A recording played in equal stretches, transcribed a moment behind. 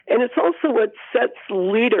And it's also what sets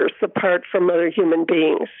leaders apart from other human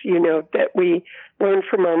beings, that we learn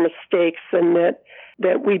from our mistakes and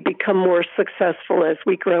that we become more successful as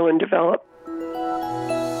we grow and develop.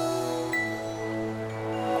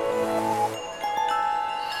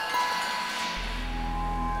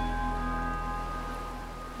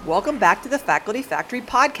 Welcome back to the Faculty Factory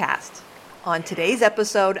podcast. On today's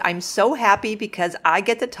episode, I'm so happy because I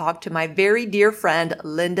get to talk to my very dear friend,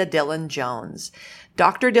 Linda Dillon Jones.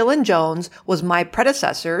 Dr. Dillon Jones was my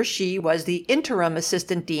predecessor. She was the interim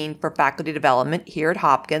assistant dean for faculty development here at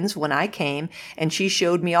Hopkins when I came, and she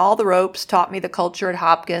showed me all the ropes, taught me the culture at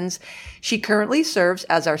Hopkins. She currently serves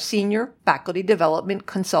as our senior faculty development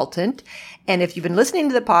consultant. And if you've been listening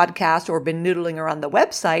to the podcast or been noodling around the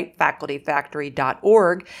website,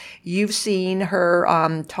 facultyfactory.org, you've seen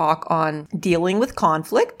her talk on dealing with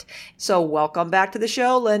conflict. So welcome back to the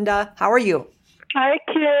show, Linda. How are you? Hi,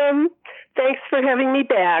 Kim. Thanks for having me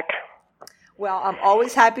back. Well, I'm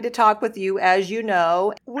always happy to talk with you, as you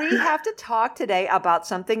know. We have to talk today about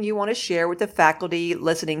something you want to share with the faculty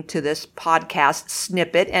listening to this podcast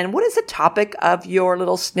snippet. And what is the topic of your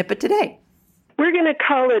little snippet today? We're going to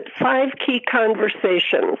call it 5 key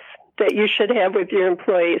conversations that you should have with your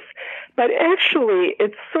employees. But actually,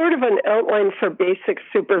 it's sort of an outline for basic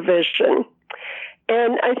supervision.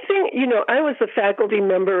 And I think, I was a faculty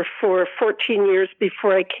member for 14 years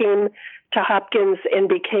before I came to Hopkins and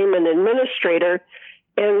became an administrator.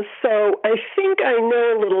 And so I think I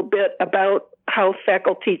know a little bit about how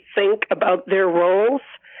faculty think about their role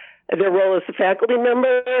as a faculty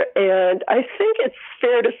member. And I think it's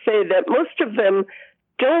fair to say that most of them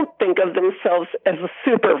don't think of themselves as a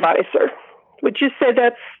supervisor. Would you say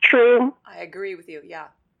that's true? I agree with you, yeah.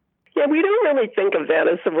 Yeah, we don't really think of that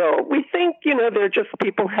as a role. We think, they're just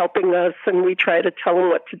people helping us and we try to tell them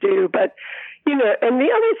what to do. But, and the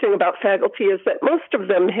other thing about faculty is that most of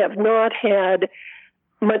them have not had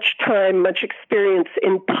much time, much experience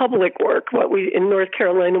in public work. In North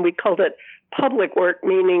Carolina, we called it public work,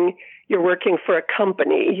 meaning you're working for a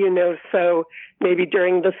company, so maybe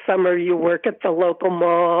during the summer you work at the local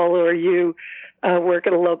mall or you work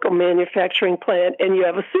at a local manufacturing plant and you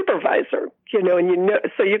have a supervisor,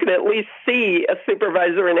 so you can at least see a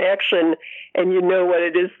supervisor in action and you know what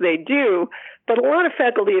it is they do. But a lot of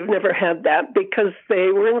faculty have never had that because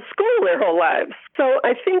they were in school their whole lives. So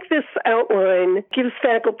I think this outline gives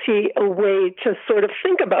faculty a way to sort of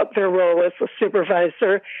think about their role as a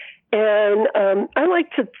supervisor. And I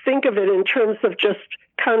like to think of it in terms of just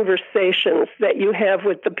conversations that you have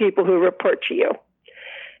with the people who report to you.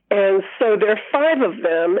 And so there are 5 of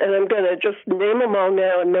them, and I'm going to just name them all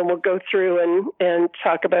now, and then we'll go through and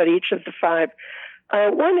talk about each of the 5.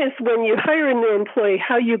 One is when you hire a new employee,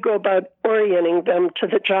 how you go about orienting them to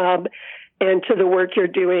the job and to the work you're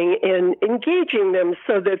doing and engaging them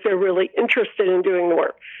so that they're really interested in doing the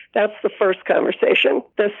work. That's the first conversation.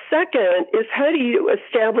 The second is how do you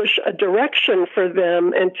establish a direction for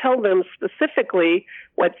them and tell them specifically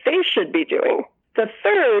what they should be doing. The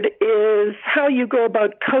third is how you go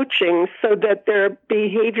about coaching so that their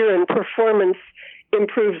behavior and performance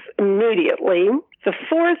improves immediately. The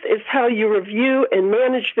fourth is how you review and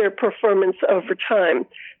manage their performance over time,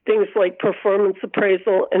 things like performance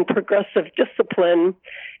appraisal and progressive discipline.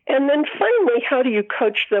 And then finally, how do you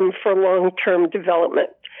coach them for long-term development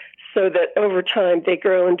so that over time they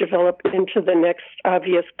grow and develop into the next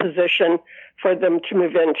obvious position for them to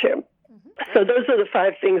move into. So those are the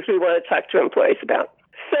 5 things we want to talk to employees about.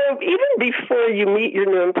 So even before you meet your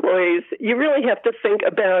new employees, you really have to think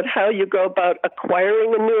about how you go about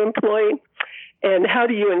acquiring a new employee and how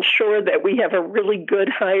do you ensure that we have a really good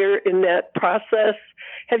hire in that process.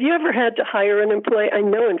 Have you ever had to hire an employee? I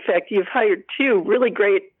know, in fact, you've hired 2 really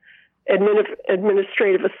great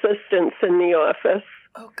administrative assistants in the office.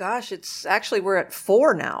 Oh, gosh, it's actually, we're at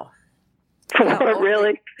 4 now. 4,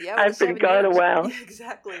 really? Yeah, I've been gone a while. Yeah,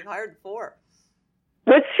 exactly, I've hired 4.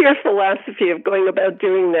 What's your philosophy of going about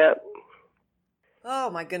doing that? Oh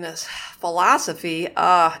my goodness, philosophy.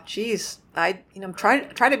 Geez, I'm trying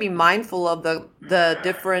to be mindful of the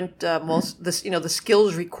different the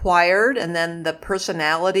skills required, and then the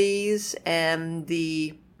personalities and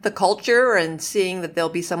the culture, and seeing that there'll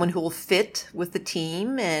be someone who will fit with the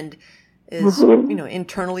team and is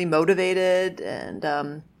internally motivated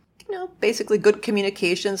and basically good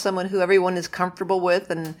communication, someone who everyone is comfortable with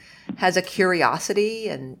and has a curiosity.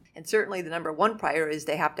 And certainly the number one priority is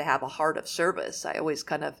they have to have a heart of service. I always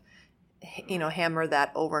kind of, hammer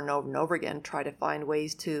that over and over and over again, try to find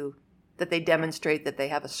ways that they demonstrate that they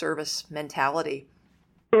have a service mentality.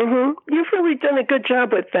 Mm-hmm. You've really done a good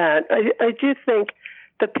job with that. I do think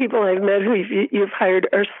the people I've met who you've hired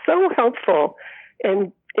are so helpful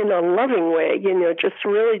and in a loving way, just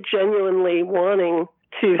really genuinely wanting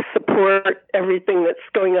to support everything that's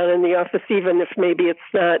going on in the office, even if maybe it's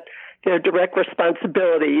not their direct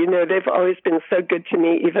responsibility. They've always been so good to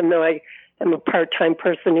me, even though I am a part-time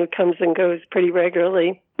person who comes and goes pretty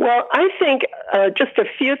regularly. Well, I think just a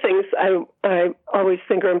few things I always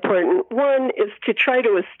think are important. One is to try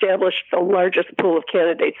to establish the largest pool of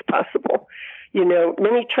candidates possible.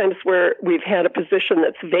 Many times where we've had a position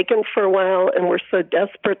that's vacant for a while and we're so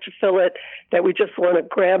desperate to fill it that we just want to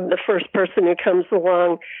grab the first person who comes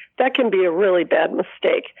along, that can be a really bad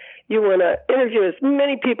mistake. You want to interview as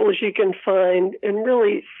many people as you can find and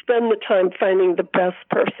really spend the time finding the best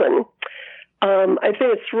person. I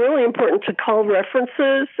think it's really important to call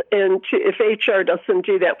references and if HR doesn't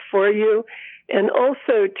do that for you, and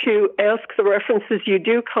also to ask the references you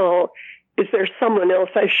do call, is there someone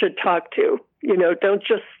else I should talk to? Don't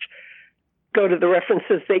just go to the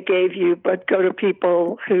references they gave you, but go to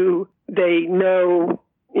people who they know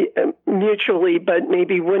mutually, but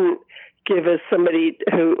maybe wouldn't give as somebody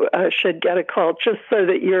who should get a call, just so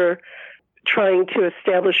that you're trying to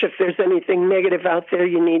establish if there's anything negative out there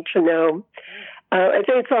you need to know. I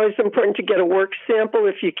think it's always important to get a work sample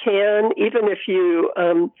if you can, even if you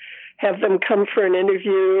have them come for an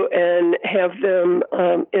interview and have them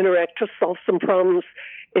interact to solve some problems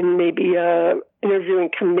in maybe a interviewing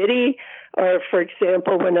committee. Or, for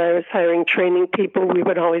example, when I was hiring training people, we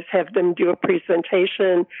would always have them do a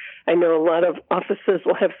presentation. I know a lot of offices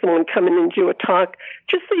will have someone come in and do a talk,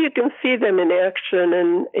 just so you can see them in action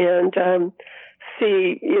and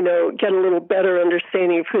see, get a little better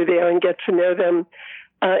understanding of who they are and get to know them.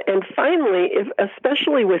 And finally,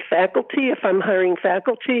 especially with faculty, if I'm hiring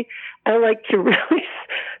faculty, I like to really,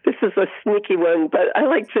 this is a sneaky one, but I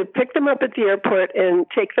like to pick them up at the airport and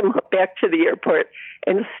take them back to the airport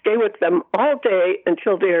and stay with them all day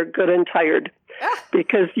until they're good and tired.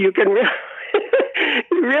 Because you can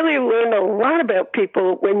you really learn a lot about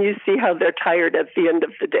people when you see how they're tired at the end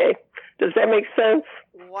of the day. Does that make sense?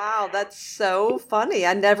 Wow, that's so funny.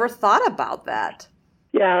 I never thought about that.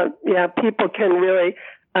 Yeah, people can really,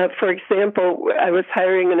 for example, I was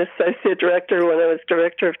hiring an associate director when I was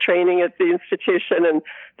director of training at the institution, and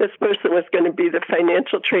this person was going to be the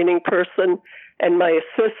financial training person and my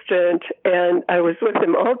assistant, and I was with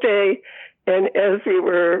him all day, and as we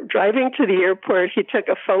were driving to the airport, he took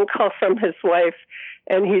a phone call from his wife,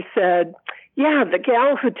 and he said, yeah, the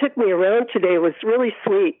gal who took me around today was really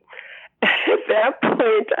sweet. At that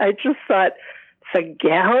point, I just thought, the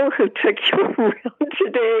gal who took you around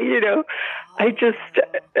today, I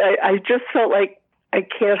just felt like I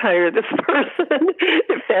can't hire this person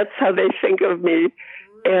if that's how they think of me.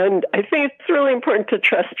 And I think it's really important to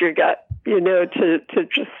trust your gut, to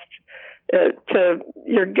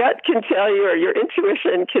your gut can tell you, or your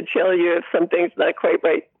intuition can tell you if something's not quite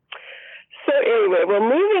right. So anyway, well,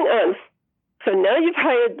 moving on. So now you've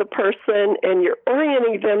hired the person and you're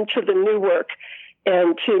orienting them to the new work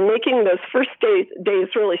and to making those first days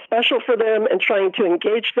really special for them and trying to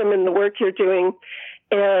engage them in the work you're doing.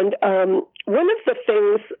 And one of the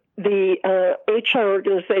things the HR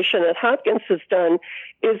organization at Hopkins has done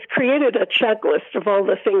is created a checklist of all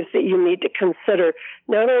the things that you need to consider,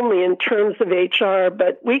 not only in terms of HR,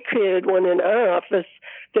 but we created one in our office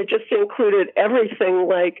that just included everything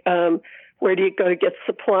like where do you go to get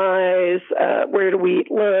supplies, where do we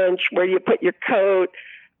eat lunch, where do you put your coat,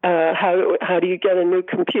 how do you get a new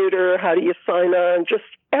computer, how do you sign on, just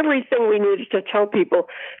everything we needed to tell people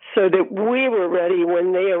so that we were ready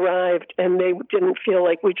when they arrived and they didn't feel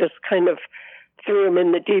like we just kind of threw them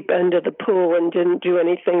in the deep end of the pool and didn't do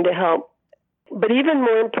anything to help. But even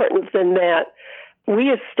more important than that, we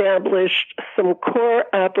established some core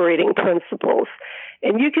operating principles.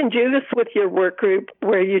 And you can do this with your work group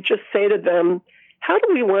where you just say to them, how do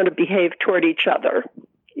we want to behave toward each other?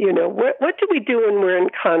 What do we do when we're in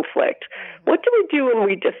conflict? What do we do when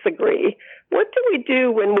we disagree? What do we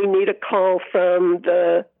do when we need a call from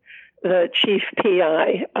the chief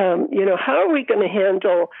PI? How are we going to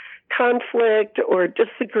handle conflict or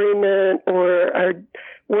disagreement or our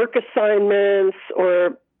work assignments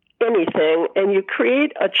or anything? And you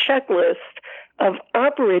create a checklist of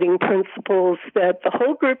operating principles that the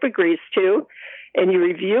whole group agrees to, and you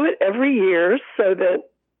review it every year so that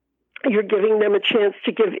you're giving them a chance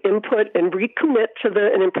to give input and recommit to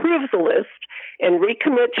and improve the list and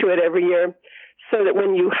recommit to it every year so that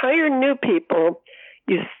when you hire new people,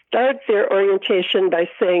 you start their orientation by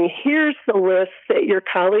saying, here's the list that your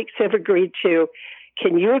colleagues have agreed to.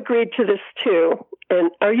 Can you agree to this too? And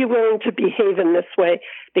are you willing to behave in this way?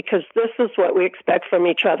 Because this is what we expect from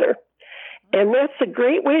each other. And that's a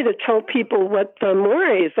great way to tell people what the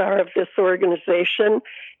mores are of this organization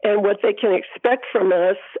and what they can expect from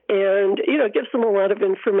us. And, it gives them a lot of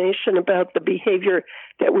information about the behavior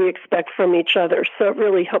that we expect from each other. So it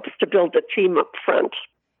really helps to build a team up front.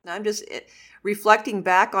 I'm just reflecting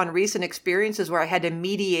back on recent experiences where I had to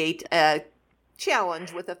mediate a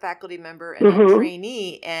challenge with a faculty member and a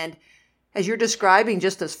trainee. And as you're describing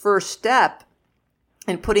just this first step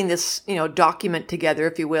and putting this, document together,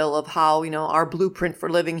 if you will, of how, our blueprint for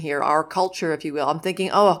living here, our culture, if you will, I'm thinking,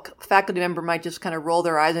 a faculty member might just kind of roll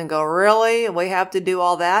their eyes and go, really? We have to do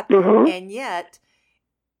all that? And yet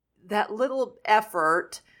that little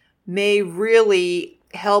effort may really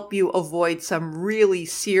help you avoid some really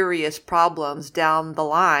serious problems down the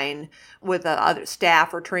line with other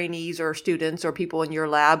staff or trainees or students or people in your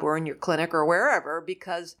lab or in your clinic or wherever,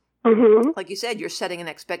 because like you said, you're setting an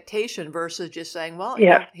expectation versus just saying, well,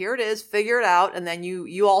 here it is, figure it out, and then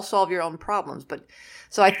you all solve your own problems. But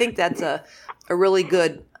so I think that's a really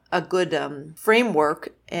good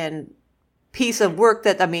framework and piece of work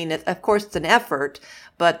that, of course it's an effort,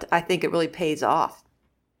 but I think it really pays off.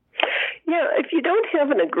 Yeah, if you don't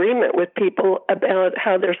have an agreement with people about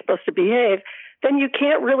how they're supposed to behave, then you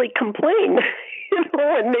can't really complain,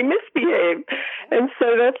 when they misbehave. And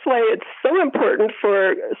so that's why it's so important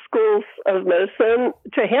for schools of medicine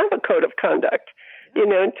to have a code of conduct,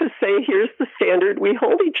 to say, here's the standard we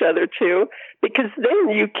hold each other to, because then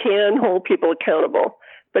you can hold people accountable.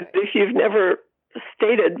 But if you've never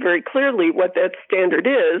stated very clearly what that standard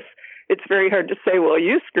is, it's very hard to say, well,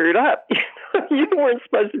 you screwed up. You weren't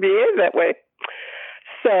supposed to behave that way.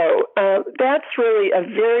 So that's really a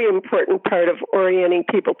very important part of orienting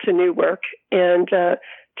people to new work and to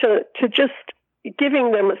just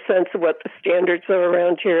giving them a sense of what the standards are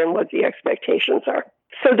around here and what the expectations are.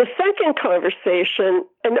 So the second conversation,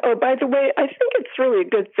 and by the way, I think it's really a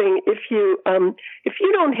good thing if you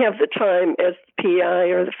don't have the time as the PI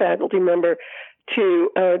or the faculty member to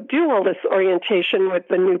do all this orientation with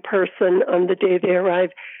the new person on the day they arrive.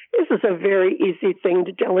 This is a very easy thing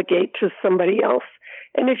to delegate to somebody else.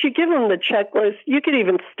 And if you give them the checklist, you could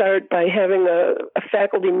even start by having a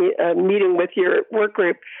faculty meeting with your work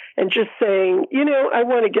group and just saying, I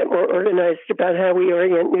want to get more organized about how we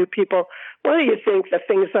orient new people. What do you think the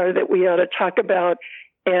things are that we ought to talk about?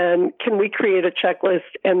 And can we create a checklist?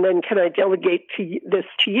 And then can I delegate this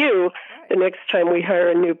to you the next time we hire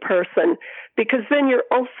a new person? Because then you're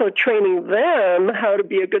also training them how to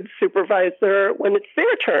be a good supervisor when it's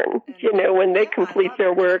their turn, when they complete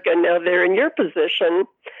their work and now they're in your position.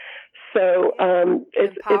 So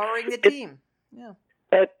it's empowering the team. Yeah.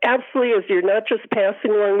 It absolutely is. You're not just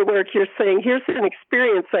passing along the work. You're saying, here's an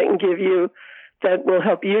experience I can give you that will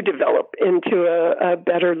help you develop into a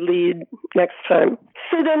better lead next time.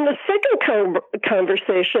 So then the second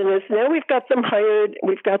conversation is, now we've got them hired,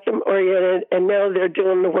 we've got them oriented, and now they're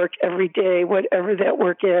doing the work every day, whatever that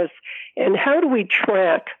work is. And how do we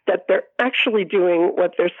track that they're actually doing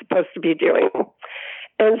what they're supposed to be doing?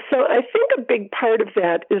 And so I think a big part of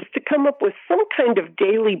that is to come up with some kind of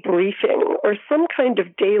daily briefing or some kind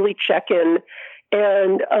of daily check-in.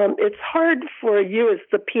 And it's hard for you as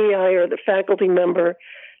the PI or the faculty member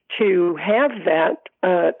to have that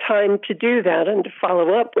time to do that and to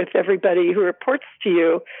follow up with everybody who reports to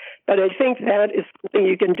you. But I think that is something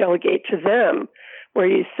you can delegate to them, where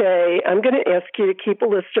you say, I'm going to ask you to keep a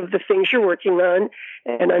list of the things you're working on,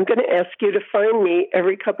 and I'm going to ask you to find me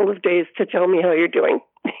every couple of days to tell me how you're doing,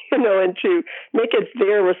 and to make it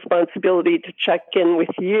their responsibility to check in with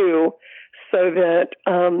you so that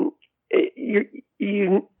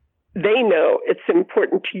they know it's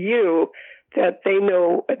important to you, that they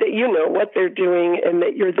know that what they're doing and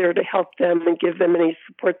that you're there to help them and give them any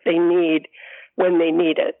support they need when they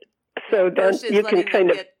need it. So that you can kind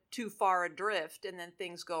of get too far adrift and then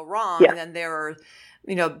things go wrong, and then there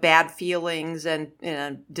are bad feelings and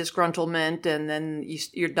disgruntlement, and then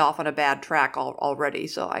you're off on a bad track already.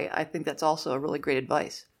 So I think that's also a really great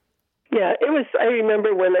advice. Yeah, it was. I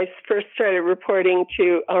remember when I first started reporting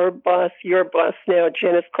to our boss, your boss now,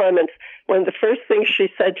 Janice Clements, one of the first things she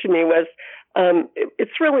said to me was,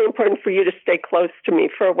 it's really important for you to stay close to me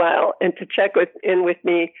for a while and to check in with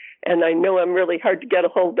me. And I know I'm really hard to get a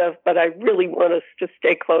hold of, but I really want us to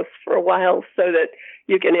stay close for a while so that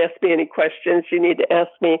you can ask me any questions you need to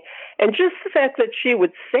ask me. And just the fact that she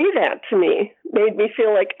would say that to me made me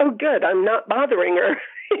feel like, oh, good, I'm not bothering her,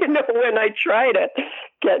 when I try to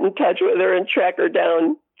get in touch with her and track her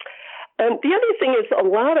down. And the other thing is a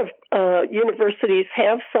lot of universities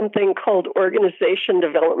have something called organization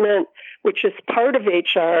development, which is part of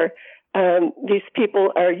HR. These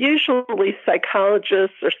people are usually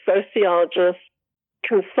psychologists or sociologists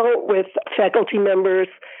consult with faculty members,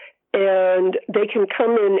 and they can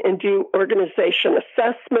come in and do organization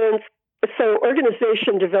assessments. So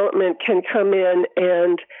organization development can come in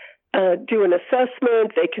and do an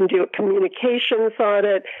assessment. They can do a communications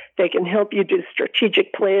audit. They can help you do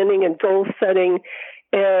strategic planning and goal setting.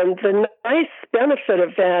 And the nice benefit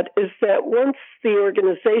of that is that once the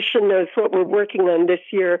organization knows what we're working on this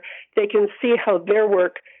year, they can see how their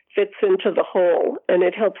work fits into the whole. And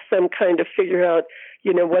it helps them kind of figure out,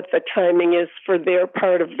 what the timing is for their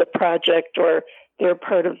part of the project or their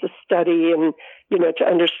part of the study, and, to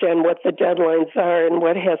understand what the deadlines are and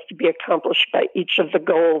what has to be accomplished by each of the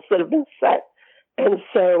goals that have been set. And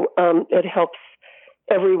so it helps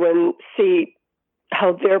everyone see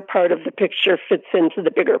how their part of the picture fits into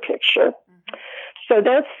the bigger picture. Mm-hmm. So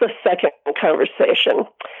that's the second conversation.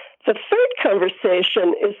 The third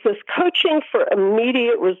conversation is this coaching for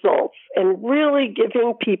immediate results and really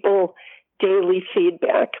giving people daily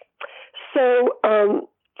feedback. So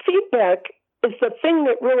feedback is the thing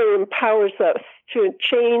that really empowers us to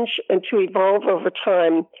change and to evolve over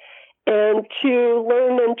time and to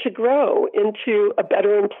learn and to grow into a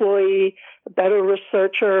better employee, a better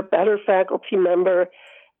researcher, a better faculty member.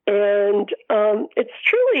 And it's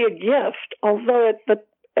truly a gift, although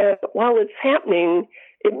while it's happening,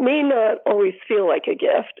 it may not always feel like a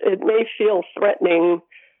gift. It may feel threatening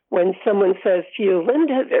when someone says to you,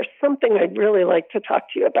 Linda, there's something I'd really like to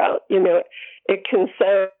talk to you about. It can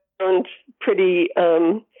sound pretty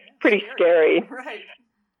scary. Right.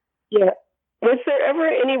 Yeah. Was there ever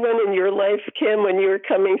anyone in your life, Kim, when you were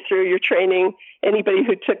coming through your training, anybody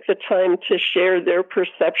who took the time to share their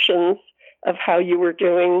perceptions of how you were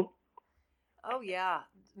doing? Oh, yeah.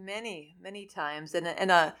 Many, many times. And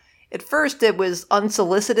at first it was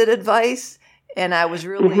unsolicited advice, and I was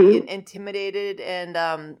really intimidated and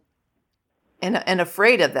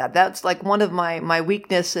afraid of that. That's like one of my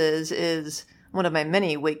weaknesses is one of my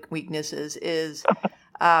many weaknesses is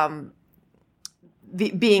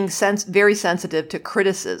being very sensitive to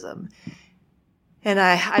criticism. And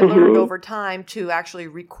I learned over time to actually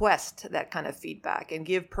request that kind of feedback and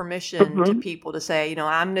give permission to people to say,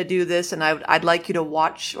 I'm going to do this, and I'd like you to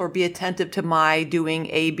watch or be attentive to my doing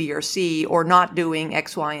A, B, or C, or not doing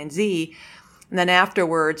X, Y, and Z. And then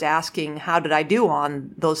afterwards asking, how did I do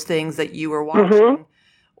on those things that you were watching?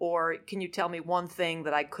 Or can you tell me one thing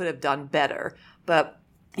that I could have done better? But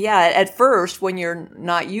yeah, at first, when you're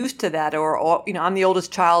not used to that, or I'm the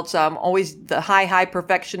oldest child, so I'm always the high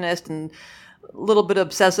perfectionist and a little bit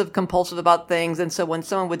obsessive compulsive about things. And so when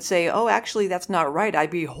someone would say, oh, actually, that's not right, I'd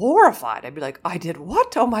be horrified. I'd be like, I did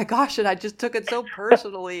what? Oh my gosh. And I just took it so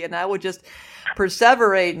personally, and I would just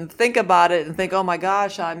perseverate and think about it and think, oh my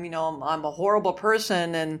gosh, I'm a horrible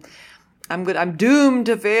person, and I'm doomed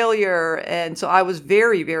to failure. And so I was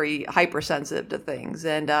very, very hypersensitive to things.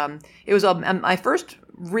 And it was my first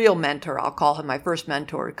real mentor, I'll call him my first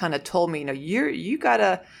mentor, kind of told me, you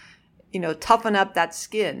gotta, toughen up that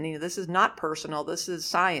skin. This is not personal. This is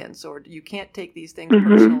science, or you can't take these things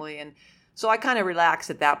personally. And so I kind of relaxed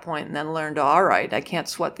at that point, and then learned, all right, I can't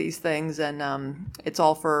sweat these things, and it's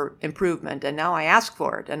all for improvement. And now I ask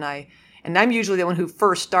for it, and I'm usually the one who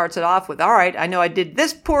first starts it off with, all right, I know I did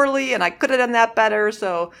this poorly, and I could have done that better.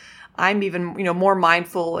 So I'm even, more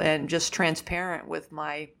mindful and just transparent with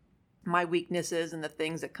my weaknesses and the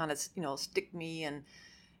things that kind of, stick me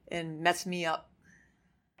and mess me up.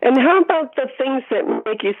 And how about the things that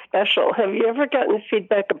make you special? Have you ever gotten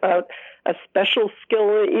feedback about a special skill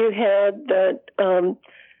that you had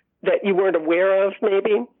that you weren't aware of,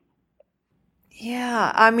 maybe?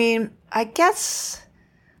 Yeah, I guess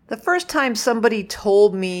the first time somebody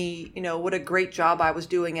told me, what a great job I was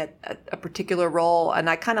doing at a particular role, and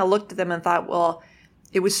I kind of looked at them and thought, well,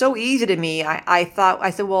 it was so easy to me. I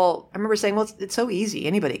remember saying, well, it's so easy.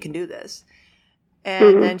 Anybody can do this.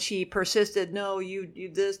 And then she persisted, no, you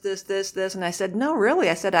this. And I said, no, really.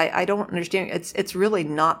 I said, I don't understand. It's really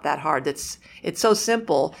not that hard. It's so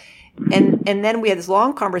simple. And then we had this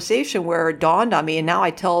long conversation where it dawned on me, and now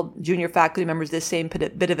I tell junior faculty members this same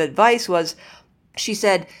bit of advice was, she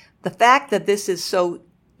said, the fact that this is so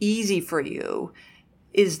easy for you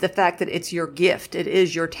is the fact that it's your gift. It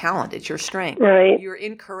is your talent. It's your strength. Right. You're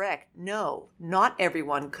incorrect. No, not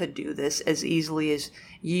everyone could do this as easily as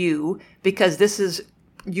you, because this is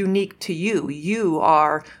unique to you. You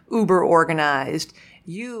are uber organized.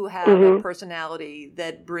 You have a personality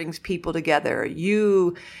that brings people together.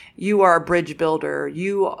 You are a bridge builder.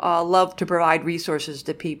 You love to provide resources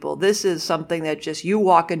to people. This is something that just you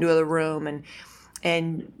walk into the room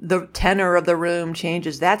and the tenor of the room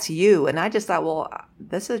changes. That's you. And I just thought, well,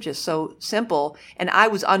 this is just so simple. And I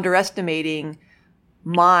was underestimating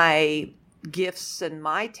my gifts and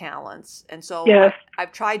my talents. And so Yes.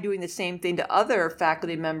 I've tried doing the same thing to other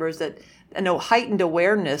faculty members, that heightened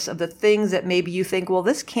awareness of the things that maybe you think, well,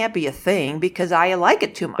 this can't be a thing because I like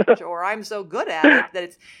it too much, or I'm so good at it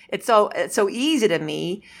that it's so easy to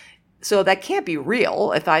me. So that can't be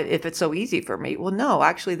real if it's so easy for me. Well, no,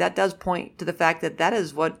 actually that does point to the fact that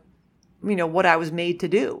is what I was made to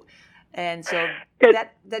do. And so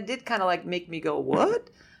that did kind of like make me go, what?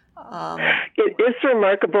 It is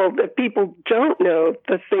remarkable that people don't know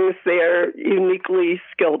the things they are uniquely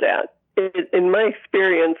skilled at. In my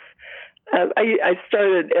experience, I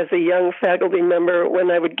started as a young faculty member. When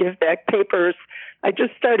I would give back papers, I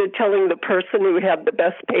just started telling the person who had the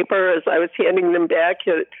best paper as I was handing them back,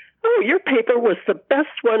 oh, your paper was the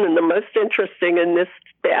best one and the most interesting in this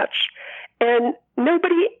batch. And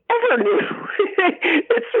nobody ever knew.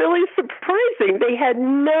 It's really surprising. They had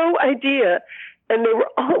no idea. And they were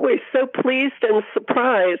always so pleased and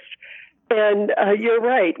surprised. And you're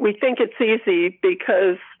right. We think it's easy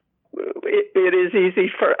because it is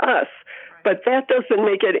easy for us. But that doesn't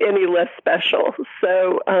make it any less special.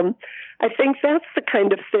 So I think that's the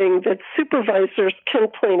kind of thing that supervisors can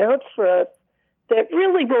point out for us that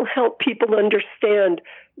really will help people understand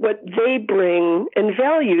what they bring and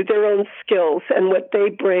value their own skills and what they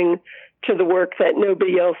bring to the work that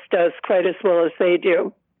nobody else does quite as well as they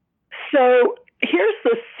do. So here's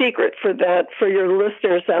the secret for that, for your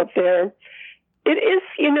listeners out there. It is,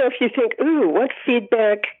 if you think, ooh, what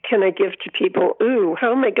feedback can I give to people? Ooh,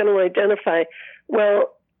 how am I going to identify?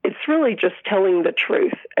 Well, it's really just telling the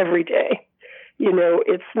truth every day.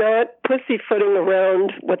 It's not pussyfooting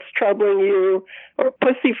around what's troubling you or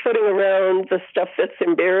pussyfooting around the stuff that's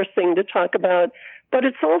embarrassing to talk about, but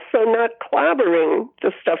it's also not clobbering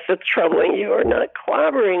the stuff that's troubling you or not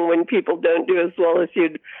clobbering when people don't do as well as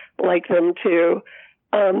you'd like them to.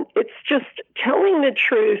 It's just telling the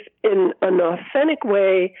truth in an authentic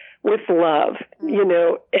way with love,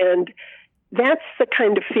 and that's the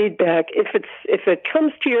kind of feedback. If it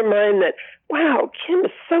comes to your mind that, wow, Kim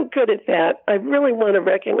is so good at that, I really want to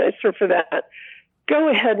recognize her for that, go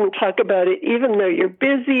ahead and talk about it, even though you're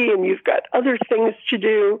busy and you've got other things to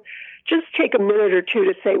do. Just take a minute or two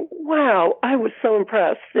to say, wow, I was so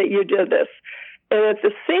impressed that you did this. And at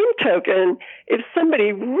the same token, if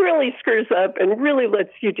somebody really screws up and really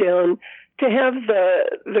lets you down, to have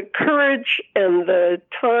the courage and the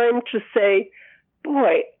time to say,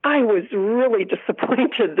 boy, I was really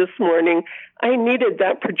disappointed this morning. I needed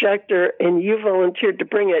that projector and you volunteered to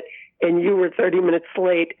bring it and you were 30 minutes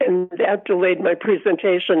late and that delayed my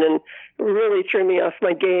presentation and really threw me off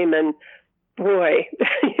my game. And boy,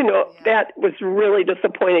 that was really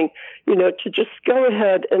disappointing, to just go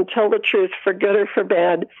ahead and tell the truth for good or for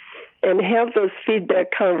bad and have those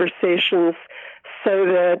feedback conversations so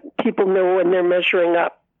that people know when they're measuring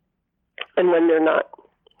up and when they're not.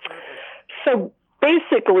 So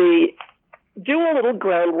basically, do a little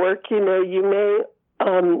groundwork. You may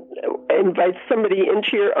invite somebody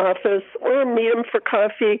into your office or meet them for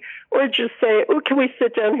coffee or just say, oh, can we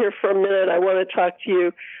sit down here for a minute? I want to talk to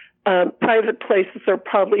you. Private places are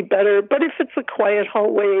probably better, but if it's a quiet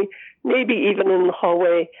hallway, maybe even in the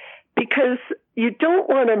hallway, because you don't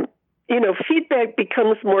want to, feedback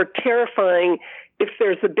becomes more terrifying if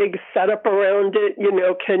there's a big setup around it.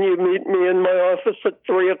 Can you meet me in my office at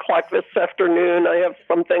 3:00 this afternoon? I have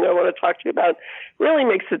something I want to talk to you about. Really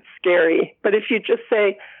makes it scary. But if you just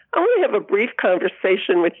say, I want to have a brief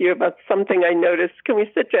conversation with you about something I noticed. Can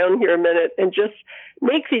we sit down here a minute and just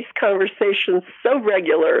make these conversations so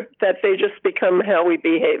regular that they just become how we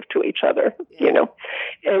behave to each other,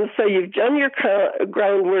 And so you've done your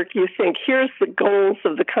groundwork. You think, here's the goals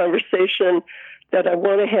of the conversation that I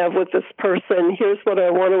want to have with this person. Here's what I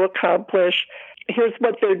want to accomplish. Here's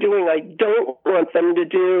what they're doing I don't want them to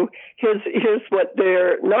do. Here's what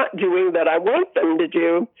they're not doing that I want them to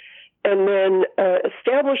do. And then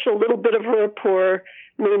establish a little bit of a rapport,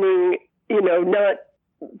 meaning, not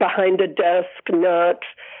behind a desk, not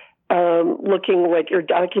looking like you're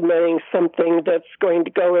documenting something that's going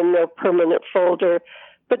to go in their permanent folder,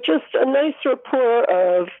 but just a nice rapport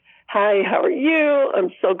of, hi, how are you? I'm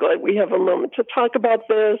so glad we have a moment to talk about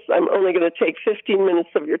this. I'm only going to take 15 minutes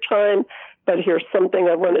of your time, but here's something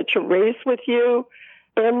I wanted to raise with you.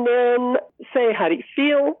 And then say, how do you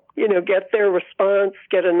feel? Get their response,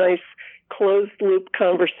 get a nice closed loop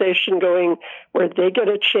conversation going where they get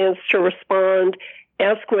a chance to respond,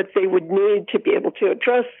 ask what they would need to be able to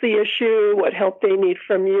address the issue, what help they need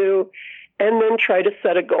from you, and then try to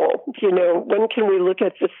set a goal. When can we look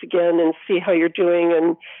at this again and see how you're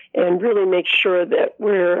doing and really make sure that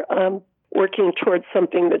we're working towards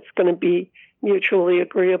something that's going to be mutually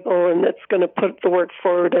agreeable and that's going to put the work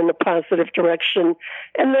forward in a positive direction,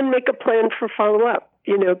 and then make a plan for follow-up.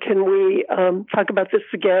 Can we talk about this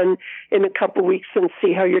again in a couple weeks and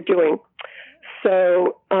see how you're doing?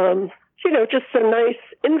 So, just a nice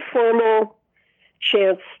informal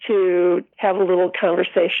chance to have a little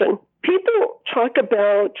conversation. People talk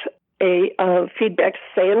about a feedback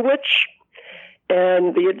sandwich,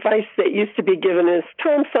 and the advice that used to be given is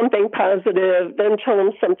tell them something positive, then tell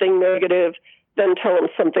them something negative, then tell them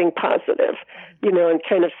something positive, and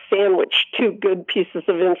kind of sandwich two good pieces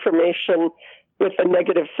of information with a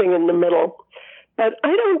negative thing in the middle. But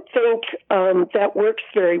I don't think that works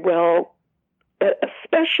very well,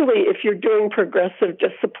 especially if you're doing progressive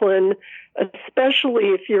discipline, especially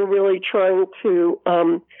if you're really trying to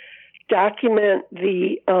document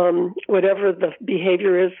the whatever the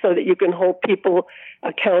behavior is so that you can hold people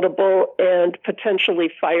accountable and potentially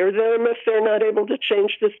fire them if they're not able to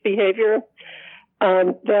change this behavior.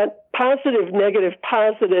 That positive, negative,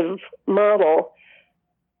 positive model,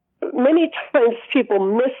 many times people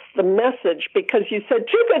miss the message because you said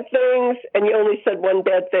two good things and you only said one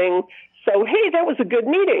bad thing. So, hey, that was a good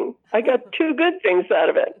meeting. I got two good things out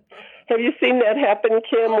of it. Have you seen that happen,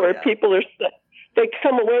 Kim, where people they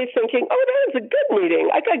come away thinking, oh, that was a good meeting.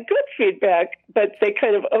 I got good feedback, but they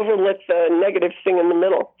kind of overlook the negative thing in the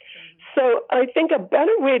middle. So I think a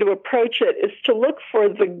better way to approach it is to look for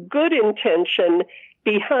the good intention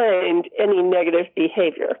behind any negative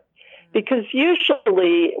behavior. Because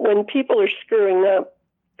usually when people are screwing up,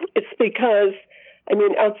 it's because,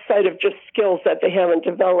 outside of just skills that they haven't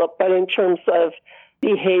developed, but in terms of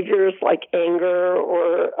behaviors like anger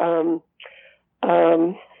or,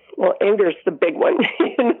 anger is the big one,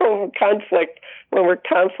 conflict, when we're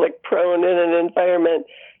conflict prone in an environment,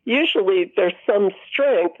 usually there's some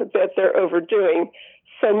strength that they're overdoing.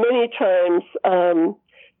 So many times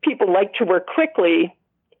people like to work quickly,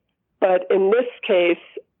 but in this case,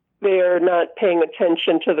 they're not paying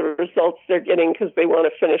attention to the results they're getting because they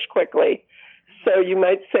want to finish quickly. So you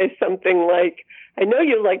might say something like, I know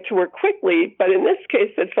you like to work quickly, but in this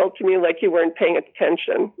case, it felt to me like you weren't paying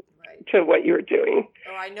attention to what you were doing.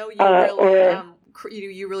 Or I know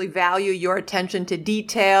you really value your attention to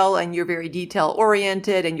detail, and you're very detail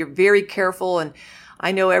oriented, and you're very careful. And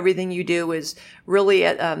I know everything you do is really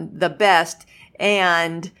the best.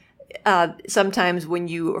 And sometimes when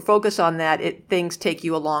you focus on that, things take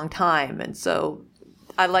you a long time. And so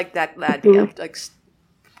I like that idea of like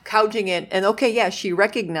couching it. And she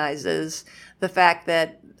recognizes the fact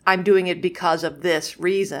that I'm doing it because of this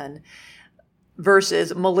reason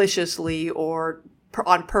versus maliciously or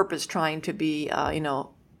on purpose trying to be,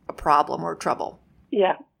 a problem or trouble.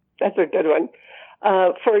 Yeah, that's a good one.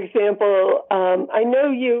 For example, I know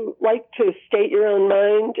you like to state your own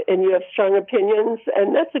mind and you have strong opinions,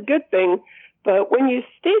 and that's a good thing. But when you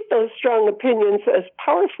state those strong opinions as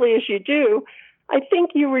powerfully as you do, I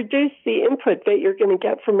think you reduce the input that you're going to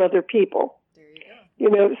get from other people. There you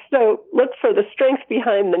go. So look for the strength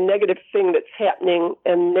behind the negative thing that's happening,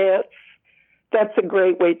 and that's a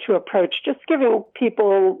great way to approach just giving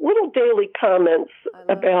people little daily comments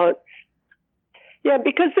about. Yeah,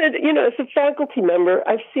 because as a faculty member,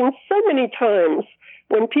 I've seen so many times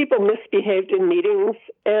when people misbehaved in meetings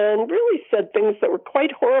and really said things that were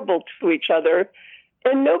quite horrible to each other,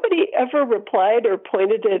 and nobody ever replied or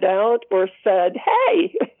pointed it out or said,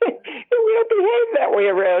 hey, we don't behave that way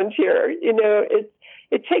around here.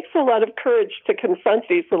 It takes a lot of courage to confront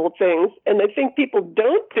these little things, and I think people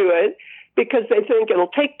don't do it because they think it'll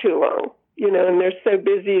take too long, and they're so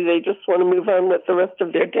busy they just want to move on with the rest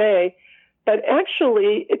of their day. But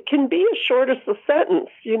actually, it can be as short as a sentence,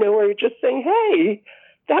 where you're just saying, hey,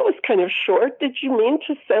 that was kind of short. Did you mean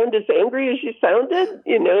to sound as angry as you sounded?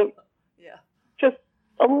 Yeah. Just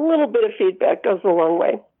a little bit of feedback goes a long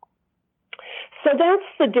way. So that's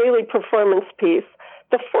the daily performance piece.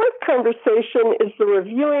 The fourth conversation is the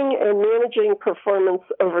reviewing and managing performance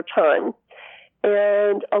over time.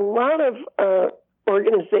 And a lot of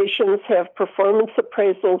organizations have performance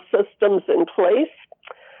appraisal systems in place.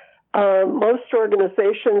 Most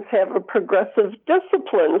organizations have a progressive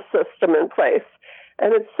discipline system in place.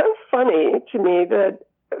 And it's so funny to me that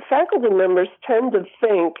faculty members tend to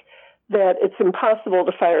think that it's impossible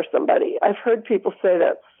to fire somebody. I've heard people say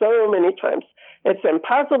that so many times. It's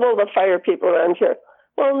impossible to fire people around here.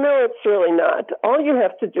 Well, no, it's really not. All you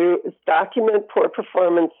have to do is document poor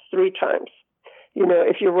performance 3 times.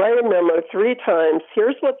 If you write a memo 3 times,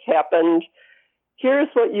 here's what's happened. Here's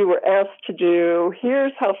what you were asked to do.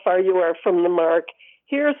 Here's how far you are from the mark.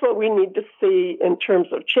 Here's what we need to see in terms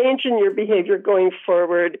of change in your behavior going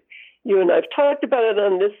forward. You and I've talked about it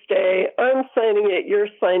on this day. I'm signing it. You're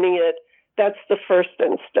signing it. That's the first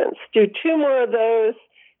instance. Do 2 more of those,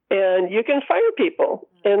 and you can fire people.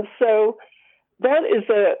 And so that is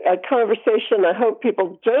a conversation I hope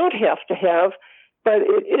people don't have to have, but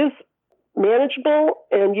it is manageable,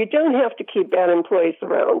 and you don't have to keep bad employees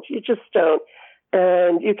around. You just don't.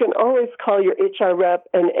 And you can always call your HR rep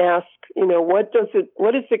and ask, what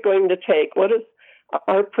is it going to take? What does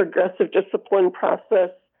our progressive discipline process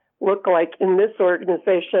look like in this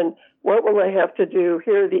organization? What will I have to do?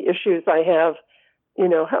 Here are the issues I have.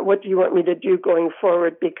 What do you want me to do going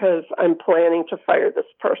forward? Because I'm planning to fire this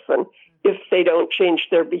person if they don't change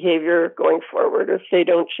their behavior going forward, if they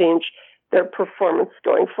don't change their performance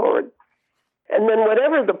going forward. And then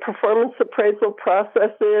whatever the performance appraisal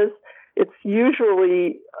process is, it's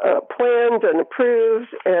usually planned and approved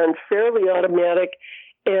and fairly automatic.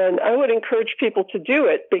 And I would encourage people to do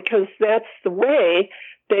it because that's the way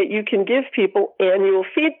that you can give people annual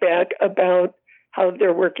feedback about how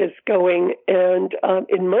their work is going. And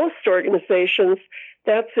in most organizations,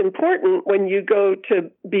 that's important when you go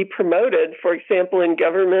to be promoted. For example, in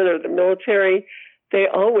government or the military, they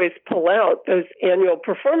always pull out those annual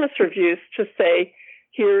performance reviews to say,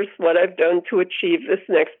 here's what I've done to achieve this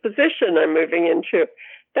next position I'm moving into.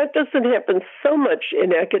 That doesn't happen so much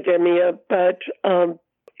in academia, but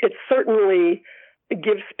it certainly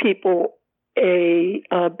gives people a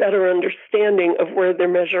better understanding of where they're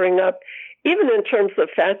measuring up, even in terms of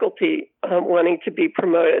faculty wanting to be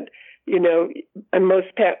promoted. And most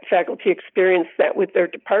faculty experience that with their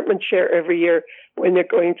department chair every year when they're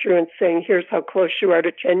going through and saying, here's how close you are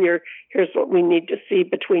to tenure, here's what we need to see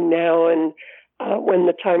between now and when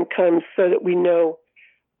the time comes, so that we know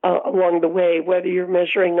along the way whether you're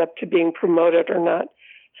measuring up to being promoted or not.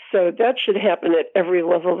 So that should happen at every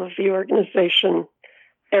level of the organization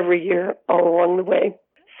every year, all along the way.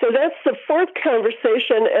 So that's the fourth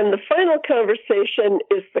conversation. And the final conversation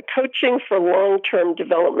is the coaching for long-term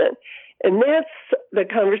development. And that's the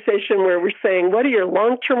conversation where we're saying, what are your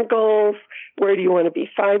long-term goals? Where do you want to be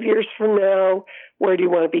 5 years from now? Where do you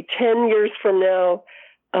want to be 10 years from now?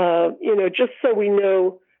 Just so we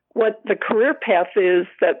know what the career path is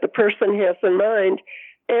that the person has in mind.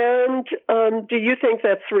 And do you think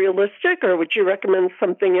that's realistic, or would you recommend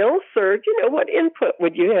something else? Or, what input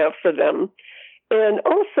would you have for them? And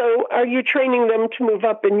also, are you training them to move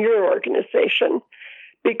up in your organization?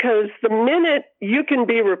 Because the minute you can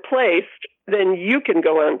be replaced, then you can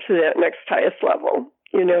go on to that next highest level.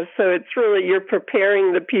 So it's really, you're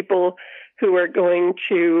preparing the people who are going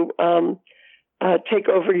to take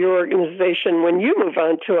over your organization when you move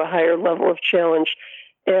on to a higher level of challenge.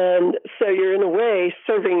 And so you're, in a way,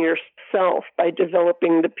 serving yourself by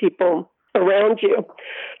developing the people around you.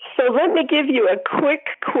 So let me give you a quick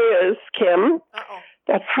quiz, Kim. Uh-oh.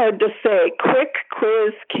 That's hard to say. Quick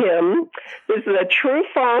quiz, Kim. This is a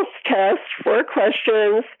true-false test, 4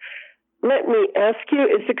 questions. Let me ask you,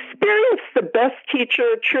 is experience the best teacher,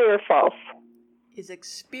 true or false? Is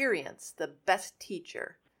experience the best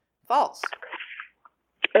teacher? False.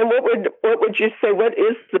 And what would you say, what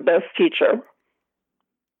is the best teacher?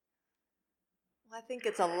 I think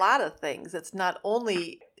it's a lot of things. It's not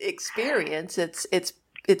only experience,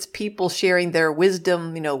 it's people sharing their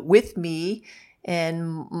wisdom, with me,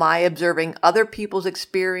 and my observing other people's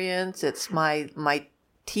experience. It's my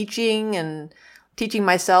teaching and teaching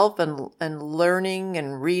myself and learning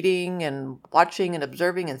and reading and watching and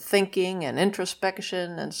observing and thinking and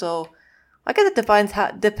introspection. And so I guess it depends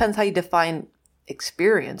how you define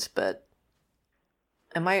experience, but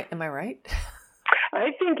am I right?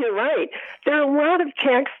 I think you're right. There are a lot of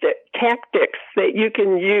tactics that you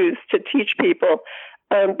can use to teach people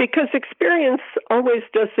because experience always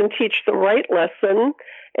doesn't teach the right lesson,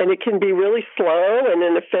 and it can be really slow and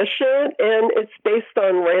inefficient, and it's based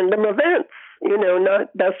on random events,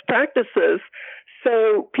 not best practices.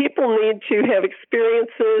 So people need to have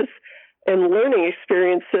experiences and learning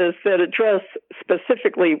experiences that address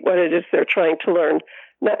specifically what it is they're trying to learn.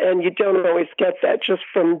 And you don't always get that just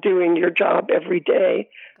from doing your job every day,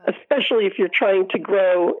 especially if you're trying to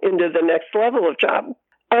grow into the next level of job.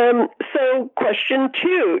 So question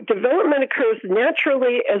 2, development occurs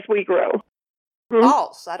naturally as we grow.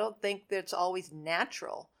 False. I don't think that's always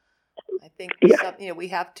natural. I think we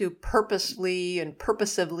have to purposely and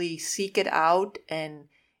purposively seek it out and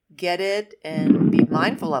get it and be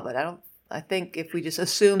mindful of it. I think if we just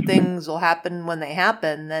assume things will happen when they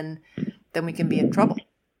happen, then we can be in trouble.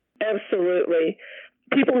 Absolutely.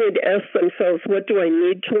 People need to ask themselves, what do I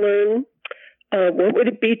need to learn? What would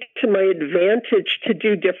it be to my advantage to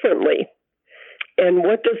do differently? And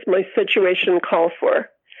what does my situation call for?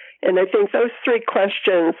 And I think those 3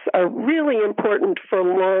 questions are really important for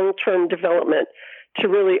long-term development. to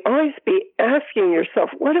really always be asking yourself,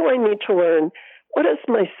 what do I need to learn? What does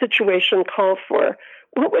my situation call for?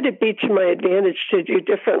 What would it be to my advantage to do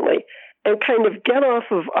differently? And kind of get off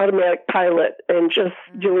of automatic pilot and just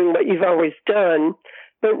doing what you've always done,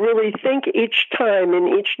 but really think each time in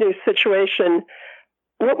each new situation,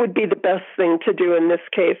 what would be the best thing to do in this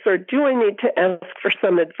case? Or do I need to ask for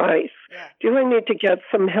some advice? Yeah. Do I need to get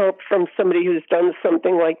some help from somebody who's done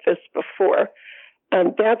something like this before?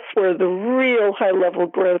 That's where the real high-level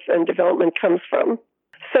growth and development comes from.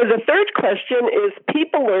 So the third question is,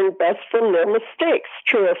 people learn best from their mistakes,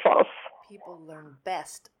 true or false? People learn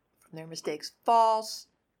best from their mistakes. False.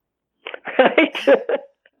 Right?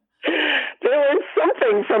 They learn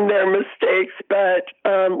something from their mistakes, but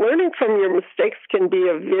learning from your mistakes can be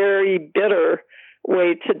a very bitter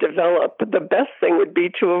way to develop. The best thing would be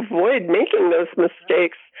to avoid making those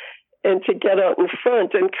mistakes and to get out in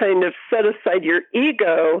front and kind of set aside your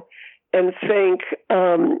ego and think,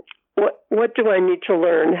 what do I need to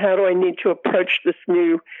learn? How do I need to approach this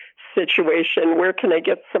new situation? Where can I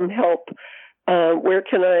get some help? Where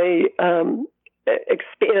can I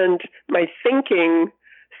expand my thinking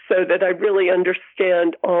so that I really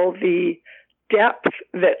understand all the depth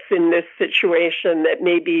that's in this situation that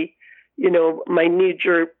maybe, my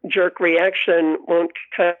knee-jerk reaction won't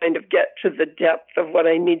kind of get to the depth of what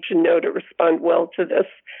I need to know to respond well to this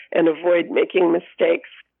and avoid making mistakes.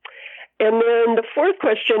 And then the fourth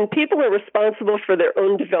question, people are responsible for their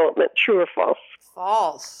own development, true or false?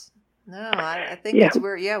 False. No, I think it's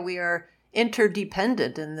where, we are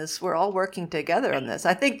interdependent in this. We're all working together on this.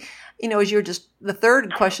 I think, as you're just the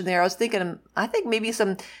third question there, I think maybe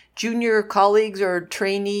some junior colleagues or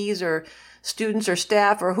trainees or students or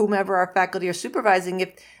staff or whomever our faculty are supervising,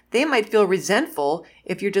 if they might feel resentful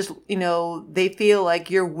if you're just, they feel like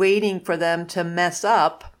you're waiting for them to mess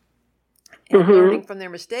up and learning from their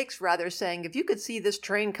mistakes, rather saying, if you could see this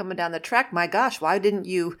train coming down the track, my gosh, why didn't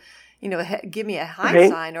you, give me a high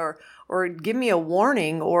sign or give me a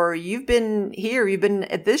warning, or you've been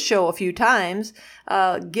at this show a few times,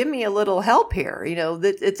 give me a little help here.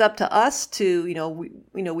 It's up to us to,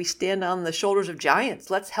 we stand on the shoulders of giants.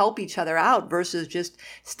 Let's help each other out versus just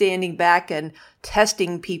standing back and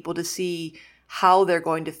testing people to see how they're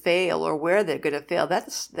going to fail or where they're going to fail.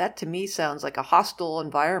 That to me sounds like a hostile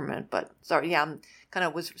environment, but sorry. Yeah, I'm kind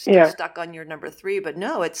of was still stuck on your number 3, but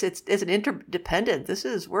no, it's an interdependent.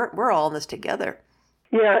 We're all in this together.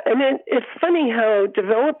 Yeah, and it's funny how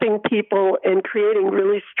developing people and creating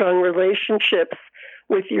really strong relationships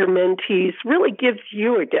with your mentees really gives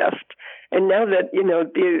you a gift. And now that,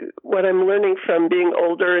 what I'm learning from being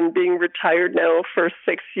older and being retired now for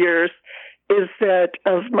 6 years is that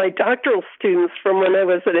of my doctoral students from when I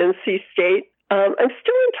was at NC State, I'm still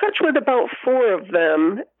in touch with about 4 of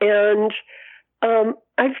them. And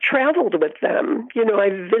I've traveled with them.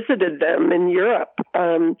 I've visited them in Europe.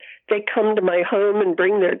 They come to my home and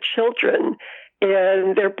bring their children,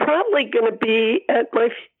 and they're probably going to be at my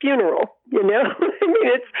funeral. I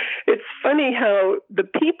mean, it's funny how the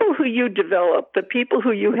people who you develop, the people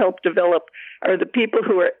who you help develop, are the people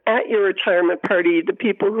who are at your retirement party, the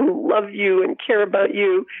people who love you and care about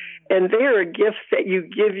you, and they are a gift that you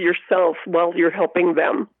give yourself while you're helping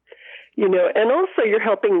them. And also you're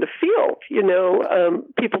helping the field.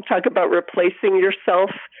 People talk about replacing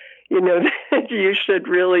yourself. That you should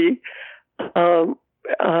really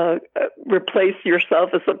replace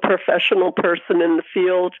yourself as a professional person in the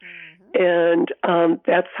field. And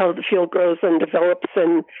that's how the field grows and develops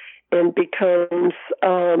and becomes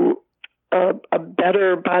a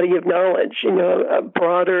better body of knowledge, a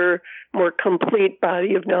broader, more complete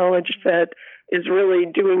body of knowledge that is really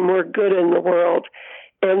doing more good in the world.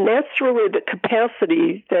 And that's really the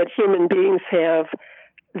capacity that human beings have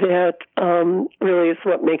that really is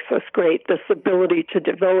what makes us great, this ability to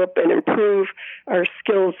develop and improve our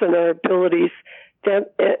skills and our abilities.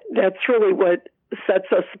 That's really what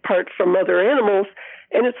sets us apart from other animals.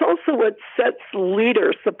 And it's also what sets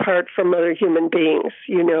leaders apart from other human beings,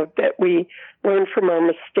 that we learn from our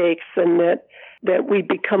mistakes and that we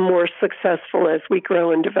become more successful as we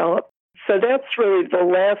grow and develop. So that's really the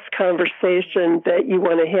last conversation that you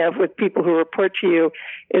want to have with people who report to you,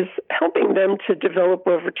 is helping them to develop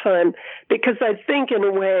over time. Because I think in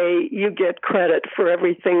a way you get credit for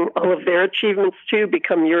everything, all of their achievements too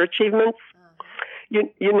become your achievements.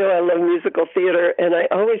 I love musical theater, and I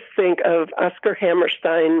always think of Oscar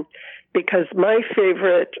Hammerstein because my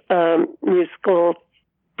favorite musical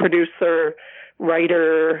producer,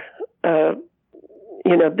 writer,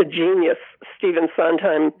 the genius, Stephen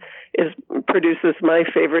Sondheim, produces my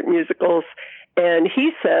favorite musicals. And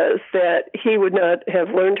he says that he would not have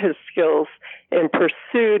learned his skills and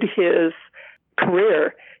pursued his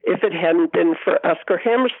career if it hadn't been for Oscar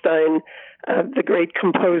Hammerstein, the great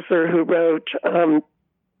composer who wrote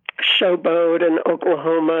Showboat and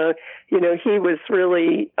Oklahoma. You know, he was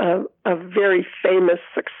really a very famous,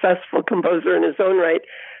 successful composer in his own right.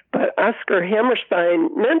 But Oscar Hammerstein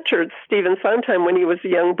mentored Stephen Sondheim when he was a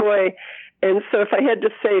young boy. And so if I had to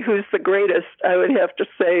say who's the greatest, I would have to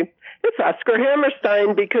say it's Oscar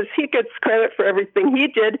Hammerstein, because he gets credit for everything he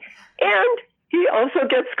did, and he also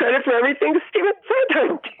gets credit for everything Stephen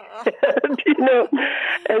Sondheim did. You know,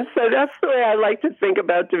 and so that's the way I like to think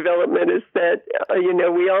about development, is that,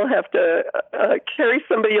 we all have to carry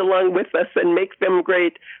somebody along with us and make them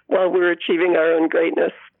great while we're achieving our own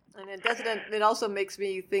greatness. And it also makes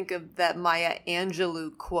me think of that Maya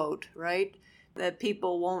Angelou quote, right? That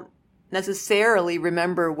people won't necessarily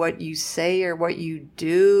remember what you say or what you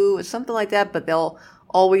do or something like that, but they'll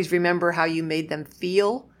always remember how you made them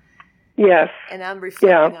feel. Yes. And I'm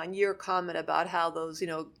reflecting on your comment about how those,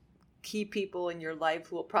 key people in your life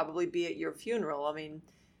who will probably be at your funeral. I mean,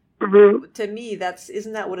 to me,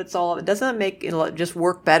 isn't that what it's all about? Doesn't it make it just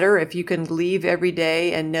work better if you can leave every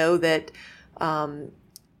day and know that,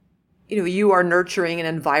 you are nurturing an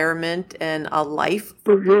environment and a life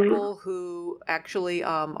for people who actually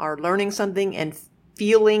are learning something and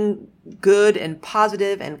feeling good and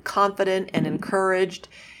positive and confident and encouraged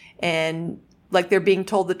and like they're being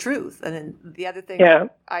told the truth. And then the other thing,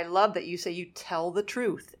 I love that you say you tell the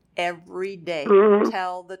truth every day.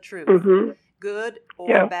 Tell the truth, good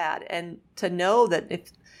or bad. And to know that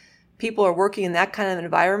if people are working in that kind of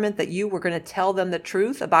environment, that you were going to tell them the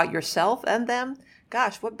truth about yourself and them,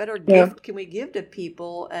 gosh, what better gift can we give to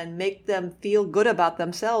people and make them feel good about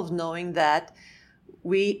themselves, knowing that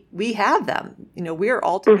we have them. We're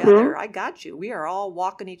all together. I got you. We are all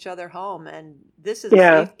walking each other home, and this is a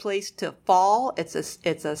safe place to fall. It's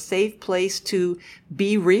a safe place to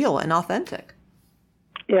be real and authentic.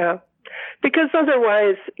 Yeah. Because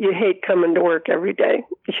otherwise you hate coming to work every day,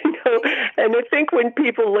 And I think when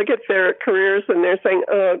people look at their careers and they're saying,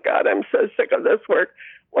 oh God, I'm so sick of this work.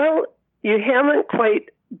 Well, you haven't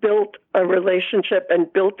quite built a relationship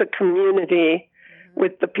and built a community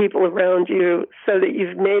with the people around you so that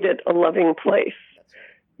you've made it a loving place.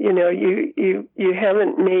 You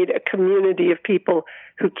haven't made a community of people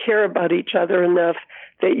who care about each other enough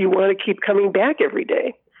that you want to keep coming back every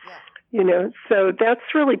day. So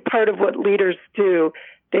that's really part of what leaders do.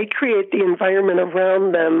 They create the environment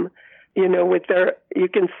around them, with you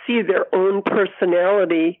can see their own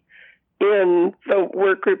personality in the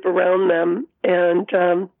work group around them. And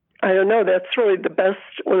I don't know, that's really the best,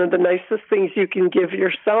 one of the nicest things you can give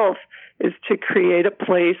yourself is to create a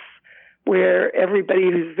place where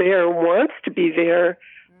everybody who's there wants to be there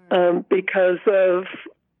because of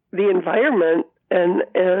the environment and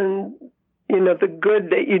the good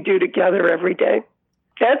that you do together every day.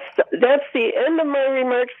 That's the end of my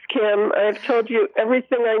remarks, Kim. I've told you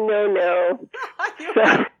everything I know now.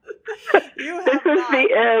 This is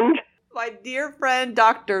the end. My dear friend,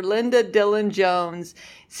 Dr. Linda Dillon-Jones,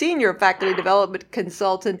 Senior Faculty Development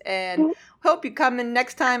Consultant, and hope you come in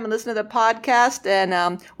next time and listen to the podcast,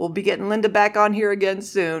 and we'll be getting Linda back on here again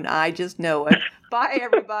soon. I just know it. Bye,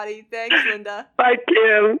 everybody. Thanks, Linda. Bye,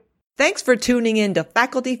 Kim. Thanks for tuning in to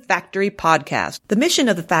Faculty Factory Podcast. The mission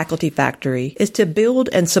of the Faculty Factory is to build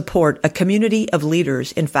and support a community of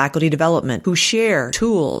leaders in faculty development who share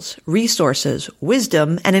tools, resources,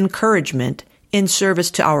 wisdom, and encouragement in service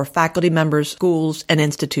to our faculty members, schools, and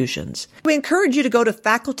institutions. We encourage you to go to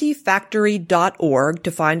facultyfactory.org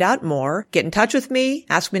to find out more. Get in touch with me,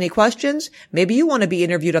 ask me any questions. Maybe you want to be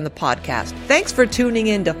interviewed on the podcast. Thanks for tuning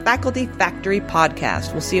in to Faculty Factory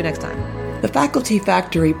Podcast. We'll see you next time. The Faculty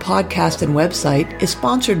Factory podcast and website is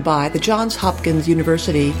sponsored by the Johns Hopkins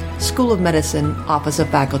University School of Medicine Office of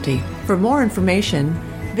Faculty. For more information,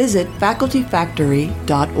 visit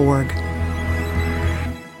facultyfactory.org.